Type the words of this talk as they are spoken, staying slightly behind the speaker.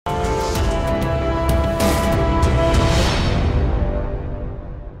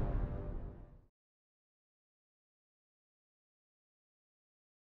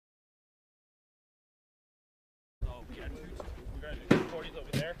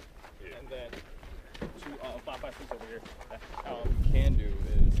and then 2 5.56 over here. Can do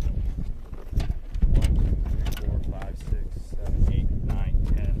is 1, 2, 3, 4, 5, 6, 7, 8, 9,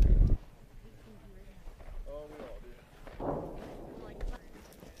 10. Oh, we all do.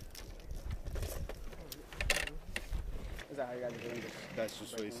 Is that how you guys are doing this? That's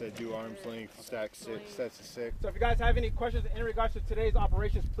just what he said. Do arms length, stack 6, sets of 6. So if you guys have any questions in regards to today's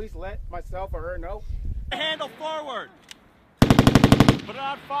operations, please let myself or her know. Handle forward. Put it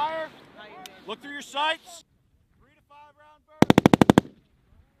on fire. Look through your sights. 3 to 5 round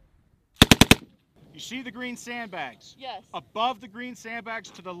burst. You see the green sandbags? Yes. Above the green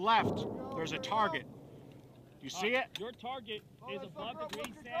sandbags to the left, there's a target. Do you see it? Your target is above the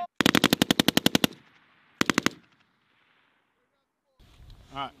green sand.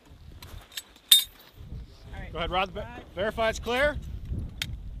 All right. Go ahead, rod the verify it's clear.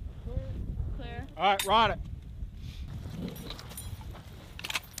 Clear. All right, rod it.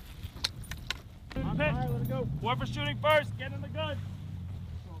 All right, let it go. Whoever's shooting first, get in the gun.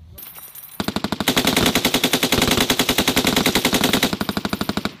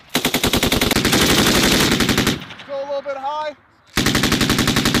 Go a little bit high.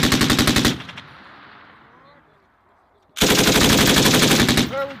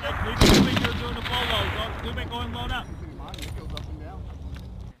 There we go. Keep moving, you're doing the full load. Don't keep going low now. Mine goes up and down.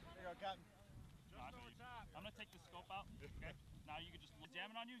 There you go, Captain. I'm going to take the scope out. Okay. Now you can just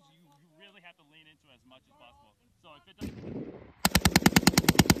jam it on you. You really have to lean into it as much as possible. So if it doesn't...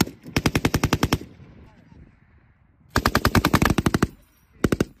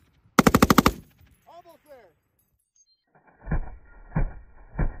 Almost there.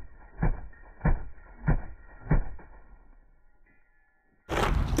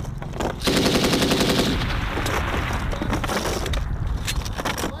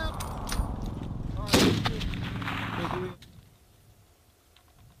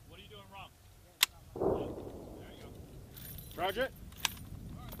 What are you doing wrong? There you go. Roger it.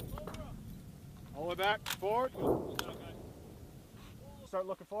 All the way back, forward. Start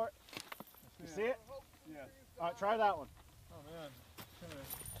looking for it. You see it? Yeah. All right, try that one. Oh man.